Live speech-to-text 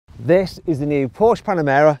This is the new Porsche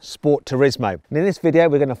Panamera Sport Turismo, and in this video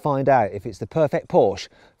we're going to find out if it's the perfect Porsche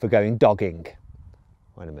for going dogging.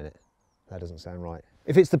 Wait a minute, that doesn't sound right.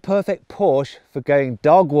 If it's the perfect Porsche for going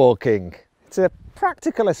dog walking. It's a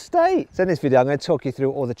practical estate. So in this video I'm going to talk you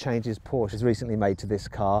through all the changes Porsche has recently made to this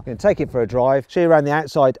car. I'm going to take it for a drive, show you around the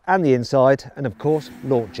outside and the inside, and of course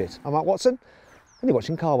launch it. I'm Mark Watson and you're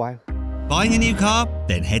watching Carwow. Buying a new car?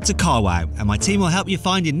 Then head to Carwow and my team will help you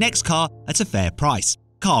find your next car at a fair price.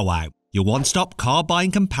 Carwow, your one-stop car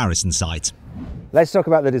buying comparison site. Let's talk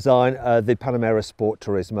about the design of the Panamera Sport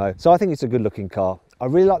Turismo. So I think it's a good looking car. I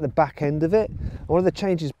really like the back end of it. And one of the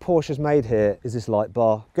changes Porsche has made here is this light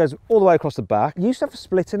bar. It goes all the way across the back. It used to have a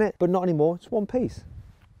split in it, but not anymore. It's one piece.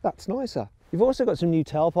 That's nicer. You've also got some new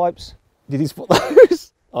tailpipes. Did you spot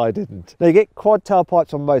those? I didn't. Now you get quad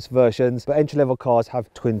tailpipes on most versions, but entry-level cars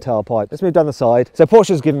have twin tailpipes. Let's move down the side. So Porsche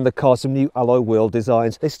has given the car some new alloy wheel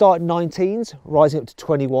designs. They start at 19s, rising up to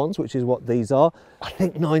 21s, which is what these are. I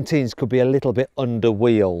think 19s could be a little bit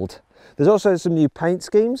under-wheeled. There's also some new paint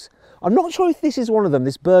schemes. I'm not sure if this is one of them,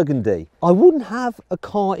 this burgundy. I wouldn't have a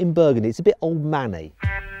car in burgundy. It's a bit old manny.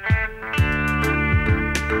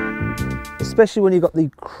 Especially when you've got the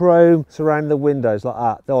chrome surrounding the windows like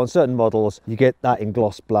that. Though on certain models, you get that in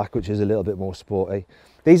gloss black, which is a little bit more sporty.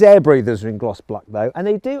 These air breathers are in gloss black though, and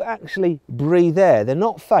they do actually breathe air. They're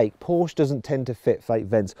not fake. Porsche doesn't tend to fit fake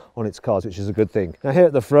vents on its cars, which is a good thing. Now here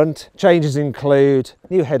at the front, changes include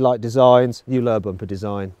new headlight designs, new lower bumper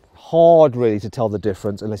design. Hard really to tell the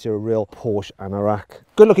difference unless you're a real Porsche anorak.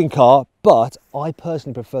 Good looking car, but I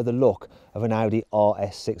personally prefer the look of an Audi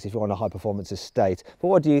RS6 if you're on a high performance estate. But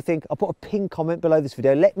what do you think? I'll put a pinned comment below this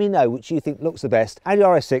video. Let me know which you think looks the best, Audi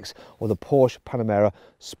RS6 or the Porsche Panamera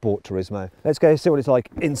Sport Turismo. Let's go see what it's like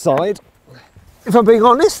inside. If I'm being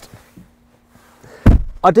honest,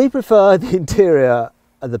 I do prefer the interior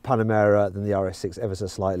of the Panamera than the RS6 ever so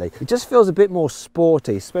slightly. It just feels a bit more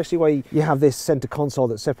sporty, especially where you have this center console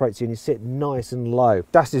that separates you and you sit nice and low.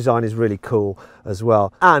 Dash design is really cool as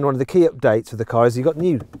well. And one of the key updates for the car is you've got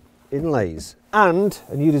new inlays and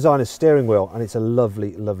a new design of steering wheel, and it's a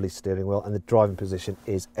lovely, lovely steering wheel, and the driving position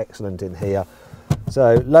is excellent in here.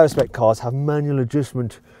 So lower spec cars have manual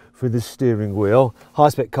adjustment for the steering wheel. High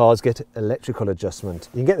spec cars get electrical adjustment.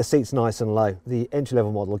 You can get the seats nice and low. The entry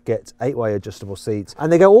level model gets 8-way adjustable seats, and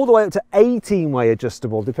they go all the way up to 18-way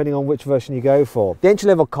adjustable depending on which version you go for. The entry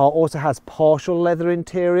level car also has partial leather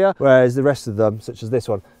interior, whereas the rest of them, such as this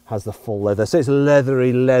one, has the full leather. So it's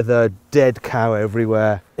leathery leather, dead cow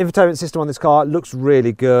everywhere. Infotainment system on this car looks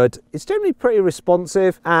really good. It's generally pretty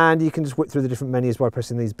responsive, and you can just whip through the different menus by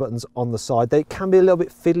pressing these buttons on the side. They can be a little bit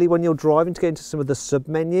fiddly when you're driving to get into some of the sub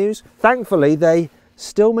menus. Thankfully, they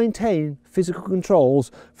still maintain physical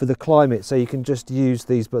controls for the climate, so you can just use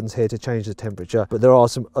these buttons here to change the temperature, but there are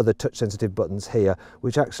some other touch sensitive buttons here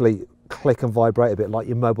which actually click and vibrate a bit like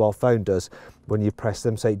your mobile phone does when you press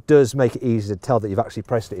them, so it does make it easy to tell that you've actually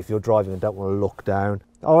pressed it if you're driving and don't want to look down.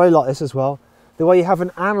 I really like this as well, the way you have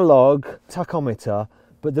an analog tachometer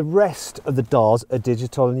but the rest of the dials are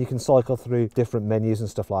digital, and you can cycle through different menus and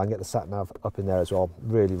stuff like that and get the sat nav up in there as well.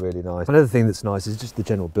 Really, really nice. Another thing that's nice is just the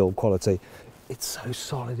general build quality. It's so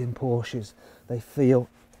solid in Porsches. They feel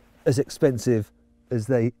as expensive as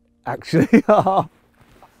they actually are.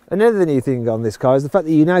 Another new thing on this car is the fact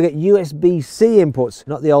that you now get USB-C inputs,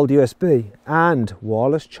 not the old USB, and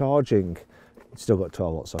wireless charging. It's still got a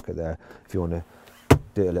 12-volt socket there if you want to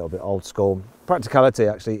do it a little bit old school. Practicality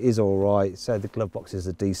actually is all right. So the glove box is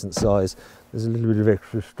a decent size. There's a little bit of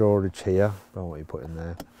extra storage here. I don't know what you put in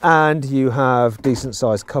there. And you have decent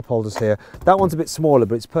sized cup holders here. That one's a bit smaller,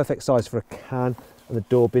 but it's perfect size for a can, and the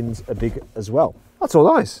door bins are big as well. That's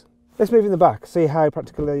all nice. Let's move in the back, see how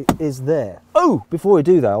practical it is there. Oh, before we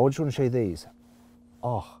do that, I just want to show you these.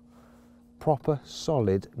 Oh, proper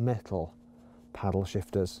solid metal paddle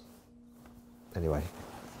shifters. Anyway,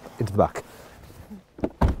 into the back.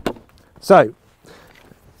 So,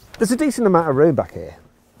 there's a decent amount of room back here.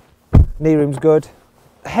 Knee room's good.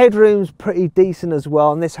 Headroom's pretty decent as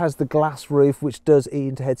well, and this has the glass roof which does eat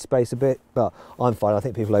into headspace a bit, but I'm fine. I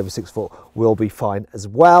think people over 6 foot will be fine as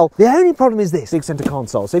well. The only problem is this big centre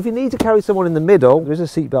console. So if you need to carry someone in the middle, there is a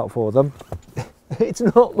seat belt for them. It's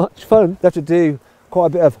not much fun. You have to do quite a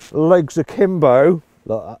bit of legs akimbo.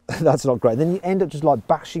 Look, that's not great. Then you end up just like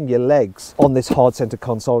bashing your legs on this hard centre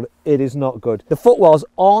console. It is not good. The footwells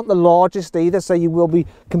aren't the largest either, so you will be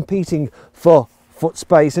competing for foot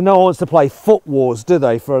space, and no one wants to play foot wars, do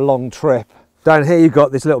they, for a long trip? Down here you've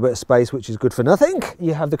got this little bit of space which is good for nothing.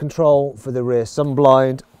 You have the control for the rear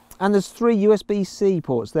sunblind, and there's 3 USB-C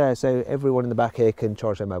ports there, so everyone in the back here can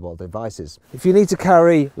charge their mobile devices. If you need to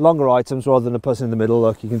carry longer items rather than a person in the middle,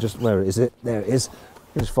 look, you can just, where is it? There it is.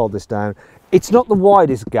 You just fold this down. It's not the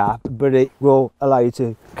widest gap, but it will allow you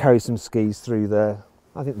to carry some skis through there.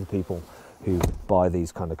 I think the people who buy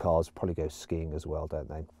these kind of cars probably go skiing as well, don't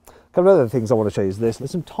they? A couple of other things I want to show you is this.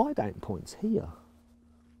 There's some tie-down points here.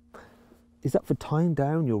 Is that for tying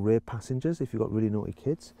down your rear passengers if you've got really naughty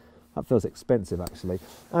kids? That feels expensive actually,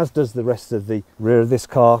 as does the rest of the rear of this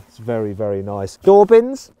car. It's very, very nice. Door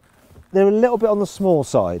bins, they're a little bit on the small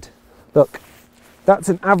side. Look, that's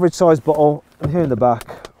an average size bottle, and here in the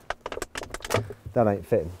back, that ain't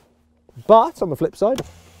fitting. But on the flip side,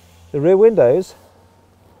 the rear windows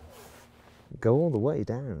go all the way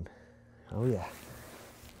down. Oh yeah,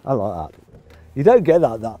 I like that. You don't get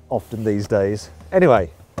that often these days.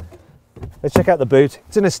 Anyway, let's check out the boot.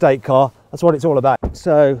 It's an estate car, that's what it's all about.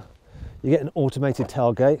 So you get an automated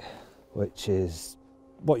tailgate, which is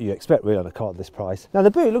what you expect really on a car at this price. Now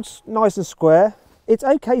the boot looks nice and square. It's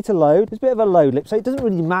okay to load. It's a bit of a load lip, so it doesn't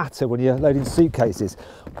really matter when you're loading suitcases.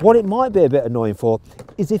 What it might be a bit annoying for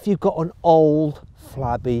is if you've got an old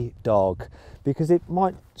flabby dog, because it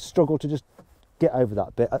might struggle to just get over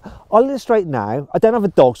that bit. I'll illustrate now. I don't have a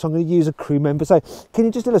dog, so I'm going to use a crew member. So can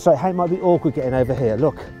you just illustrate how it might be awkward getting over here?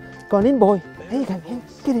 Look, go on in, boy. There you go, in,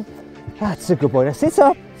 get in. That's a good boy. Now sit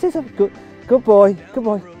up, good boy, good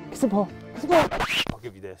boy. Kiss the paw, kiss the paw. I'll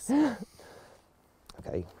give you this.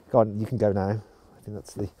 Okay, go on, you can go now. I think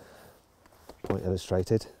that's the point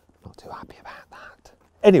illustrated. Not too happy about that.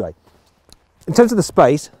 Anyway, in terms of the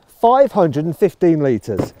space, 515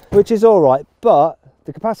 litres, which is all right, but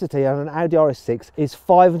the capacity on an Audi RS6 is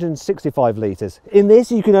 565 litres. In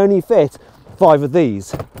this, you can only fit 5 of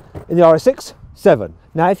these. In the RS6, 7.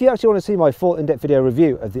 Now, if you actually want to see my full in-depth video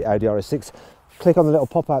review of the Audi RS6, click on the little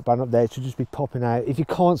pop-out button up there. It should just be popping out. If you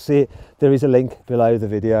can't see it, there is a link below the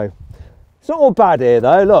video. It's not all bad here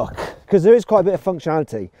though, look, because there is quite a bit of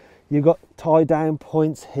functionality. You've got tie-down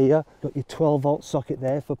points here, got your 12-volt socket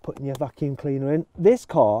there for putting your vacuum cleaner in. This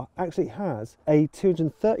car actually has a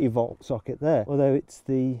 230-volt socket there, although it's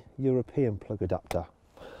the European plug adapter.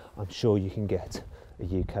 I'm sure you can get a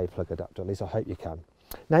UK plug adapter, at least I hope you can.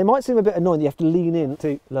 Now, it might seem a bit annoying that you have to lean in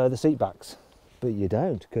to lower the seat backs, but you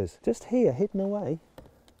don't, because just here, hidden away,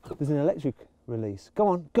 there's an electric release. Go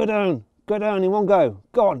on, go down in one go.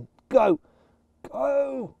 Go on, go,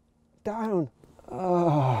 down.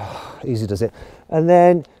 Oh, easy does it. And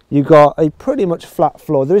then you've got a pretty much flat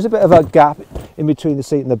floor. There is a bit of a gap in between the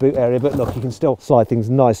seat and the boot area, but look, you can still slide things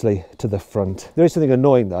nicely to the front. There is something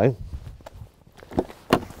annoying though.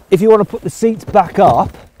 If you want to put the seats back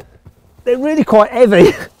up, they're really quite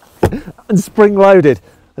heavy and spring loaded.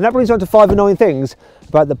 And that brings me on to 5 annoying things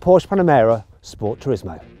about the Porsche Panamera Sport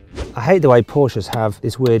Turismo. I hate the way Porsches have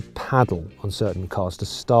this weird paddle on certain cars to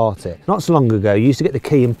start it. Not so long ago, you used to get the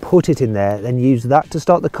key and put it in there, then use that to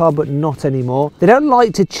start the car, but not anymore. They don't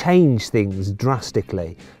like to change things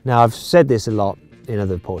drastically. Now, I've said this a lot in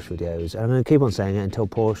other Porsche videos, and I'm going to keep on saying it until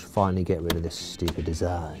Porsche finally get rid of this stupid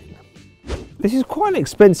design. This is quite an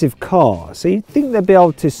expensive car, so you'd think they'd be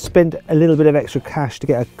able to spend a little bit of extra cash to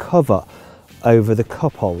get a cover over the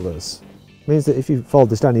cup holders. Means that if you fold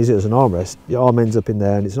this down, use it as an armrest, your arm ends up in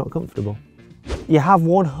there and it's not comfortable. You have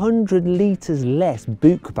 100 litres less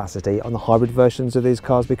boot capacity on the hybrid versions of these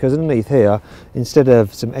cars, because underneath here, instead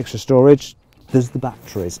of some extra storage, there's the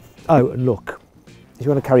batteries. Oh, and look, if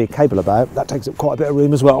you want to carry a cable about, that takes up quite a bit of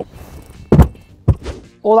room as well.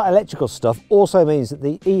 All that electrical stuff also means that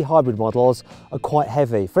the e-hybrid models are quite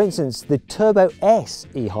heavy. For instance, the Turbo S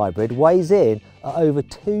e-hybrid weighs in at over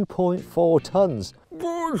 2.4 tonnes.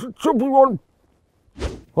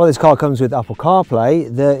 Well, this car comes with Apple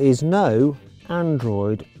CarPlay. There is no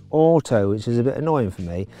Android Auto, which is a bit annoying for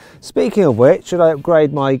me. Speaking of which, should I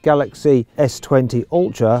upgrade my Galaxy S20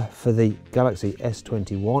 Ultra for the Galaxy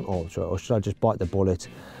S21 Ultra, or should I just bite the bullet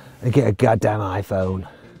and get a goddamn iPhone?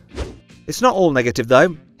 It's not all negative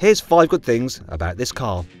though. Here's 5 good things about this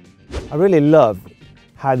car. I really love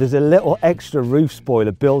how there's a little extra roof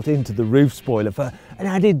spoiler built into the roof spoiler for an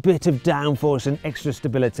added bit of downforce and extra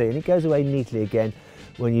stability, and it goes away neatly again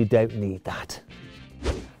when you don't need that.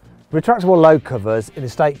 Retractable load covers in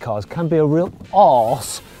estate cars can be a real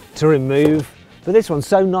arse to remove, but this one's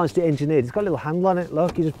so nicely engineered. It's got a little handle on it,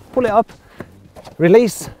 look, you just pull it up,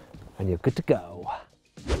 release, and you're good to go.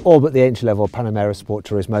 All but the entry-level Panamera Sport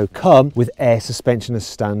Turismo come with air suspension as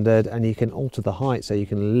standard, and you can alter the height so you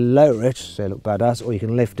can lower it so it looks badass, or you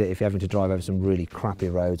can lift it if you're having to drive over some really crappy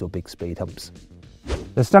roads or big speed humps.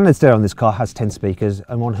 The standard stereo on this car has 10 speakers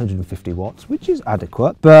and 150 watts, which is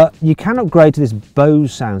adequate, but you can upgrade to this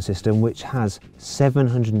Bose sound system, which has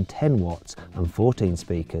 710 watts and 14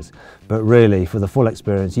 speakers. But really, for the full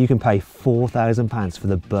experience, you can pay £4,000 for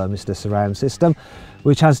the Burmester surround system,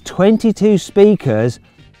 which has 22 speakers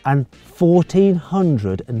and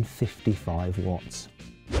 1455 watts.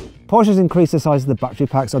 Porsche's increased the size of the battery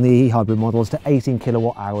packs on the e-hybrid models to 18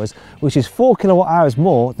 kilowatt hours, which is 4 kilowatt hours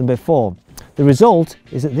more than before. The result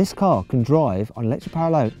is that this car can drive on electric power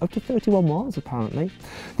alone up to 31 miles apparently.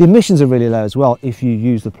 The emissions are really low as well if you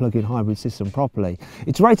use the plug-in hybrid system properly.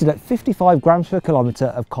 It's rated at 55 grams per kilometre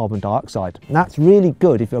of carbon dioxide. And that's really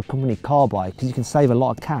good if you're a company car buy, because you can save a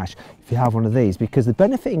lot of cash if you have one of these, because the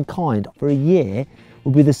benefit in kind for a year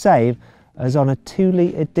will be the same as on a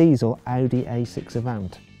 2-litre diesel Audi A6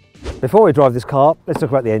 Avant. Before we drive this car, let's talk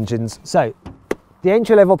about the engines. So, the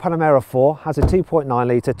entry-level Panamera 4 has a 2.9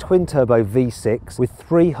 litre twin-turbo V6 with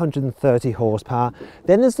 330 horsepower.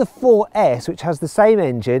 Then there's the 4S, which has the same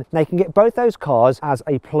engine. They can get both those cars as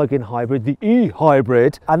a plug-in hybrid, the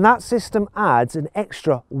e-hybrid, and that system adds an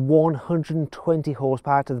extra 120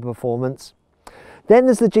 horsepower to the performance. Then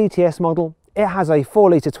there's the GTS model. It has a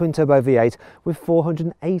 4-litre twin-turbo V8 with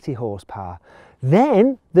 480 horsepower.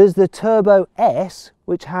 Then there's the Turbo S,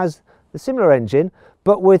 which has the similar engine,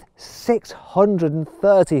 but with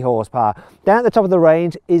 630 horsepower. Down at the top of the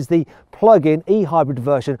range is the plug-in e-hybrid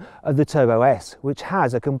version of the Turbo S, which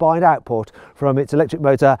has a combined output from its electric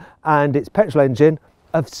motor and its petrol engine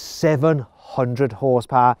of 700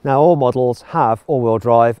 horsepower. Now, all models have all-wheel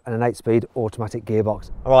drive and an 8-speed automatic gearbox.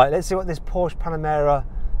 All right, let's see what this Porsche Panamera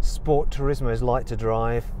Sport Turismo is like to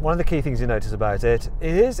drive. One of the key things you notice about it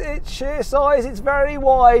is its sheer size. It's very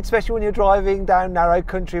wide, especially when you're driving down narrow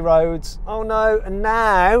country roads. Oh no, and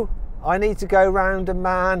now I need to go round a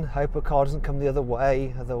man. Hope a car doesn't come the other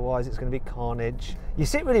way, otherwise it's going to be carnage. You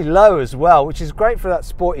sit really low as well, which is great for that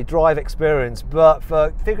sporty drive experience, but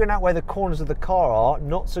for figuring out where the corners of the car are,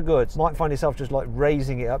 not so good. You might find yourself just like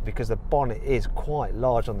raising it up because the bonnet is quite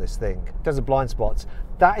large on this thing. It does have blind spots.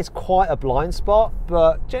 That is quite a blind spot,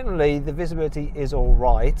 but generally the visibility is all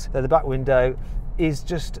right. Though the back window is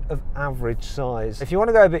just of average size. If you want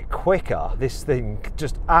to go a bit quicker, this thing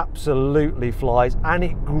just absolutely flies, and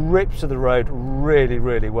it grips to the road really,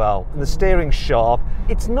 really well. And the steering's sharp.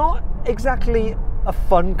 It's not exactly a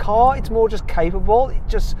fun car, it's more just capable. It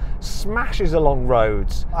just smashes along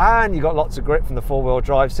roads, and you got lots of grip from the 4-wheel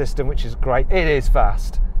drive system, which is great. It is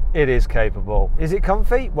fast, it is capable. Is it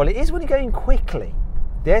comfy? Well, it is when you're going quickly.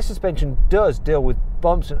 The air suspension does deal with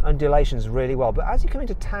bumps and undulations really well, but as you come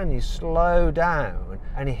into town, you slow down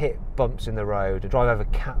and you hit bumps in the road, drive over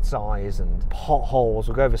cat's eyes and potholes,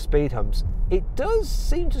 or go over speed humps. It does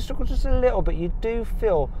seem to struggle just a little bit. You do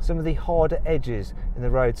feel some of the harder edges in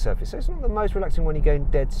the road surface, so it's not the most relaxing when you're going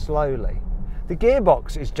dead slowly. The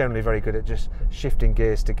gearbox is generally very good at just shifting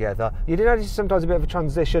gears together. You do notice sometimes a bit of a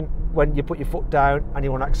transition when you put your foot down and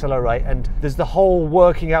you want to accelerate, and there's the whole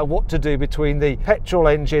working out what to do between the petrol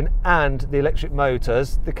engine and the electric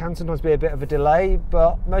motors. There can sometimes be a bit of a delay,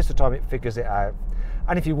 but most of the time it figures it out.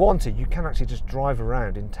 And if you want to, you can actually just drive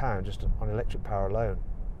around in town just on electric power alone.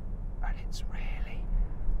 And it's really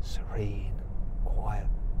serene, quiet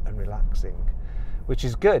and relaxing, which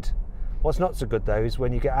is good. What's not so good though is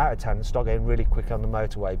when you get out of town and start going really quick on the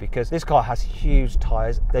motorway, because this car has huge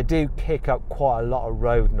tyres. They do kick up quite a lot of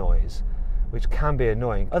road noise, which can be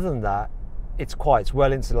annoying. Other than that, it's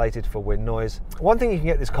well insulated for wind noise. One thing you can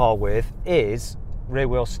get this car with is rear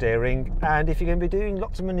wheel steering, and if you're going to be doing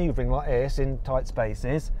lots of manoeuvring like this in tight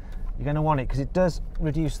spaces, you're going to want it because it does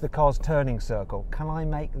reduce the car's turning circle. Can I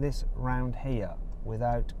make this round here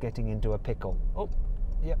without getting into a pickle? Oh,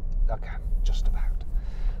 yep, I can, just about.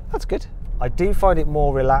 That's good. I do find it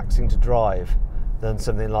more relaxing to drive than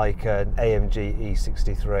something like an AMG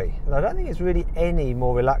E63. And I don't think it's really any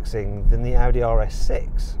more relaxing than the Audi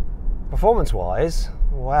RS6. Performance-wise,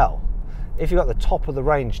 well, if you've got the top of the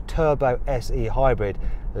range Turbo SE hybrid,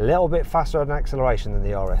 a little bit faster on acceleration than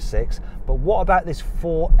the RS6, but what about this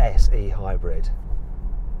 4SE hybrid?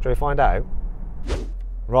 Shall we find out?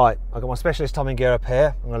 Right, I've got my specialist timing gear up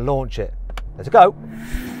here. I'm going to launch it. Let's go.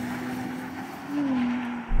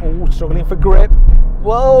 Oh, struggling for grip.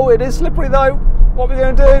 Whoa, it is slippery though. What are we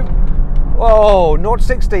going to do? Whoa, 0 to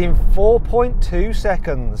 60 in 4.2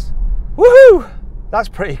 seconds. Woohoo! That's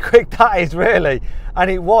pretty quick, that is really. And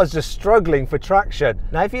it was just struggling for traction.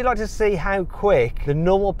 Now, if you'd like to see how quick the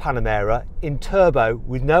normal Panamera in turbo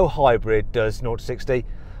with no hybrid does 0 to 60,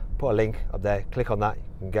 put a link up there, click on that, you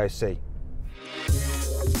can go see.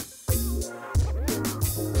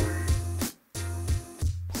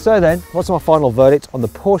 So then, what's my final verdict on the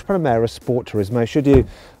Porsche Panamera Sport Turismo? Should you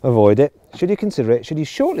avoid it? Should you consider it? Should you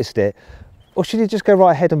shortlist it? Or should you just go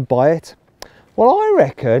right ahead and buy it? Well, I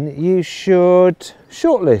reckon you should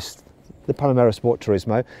shortlist the Panamera Sport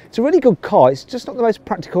Turismo. It's a really good car, it's just not the most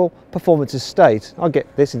practical performance estate. I'll get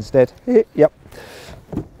this instead. Yep,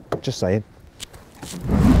 just saying.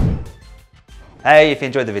 Hey, if you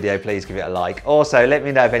enjoyed the video, please give it a like. Also, let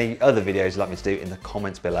me know of any other videos you'd like me to do in the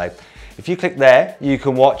comments below. If you click there, you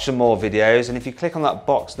can watch some more videos, and if you click on that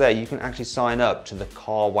box there, you can actually sign up to the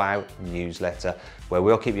CarWow newsletter, where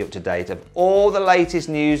we'll keep you up to date of all the latest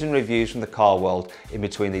news and reviews from the car world in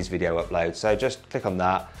between these video uploads. So just click on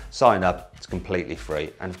that, sign up, it's completely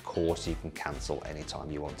free, and of course you can cancel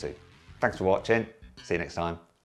anytime you want to. Thanks for watching, see you next time.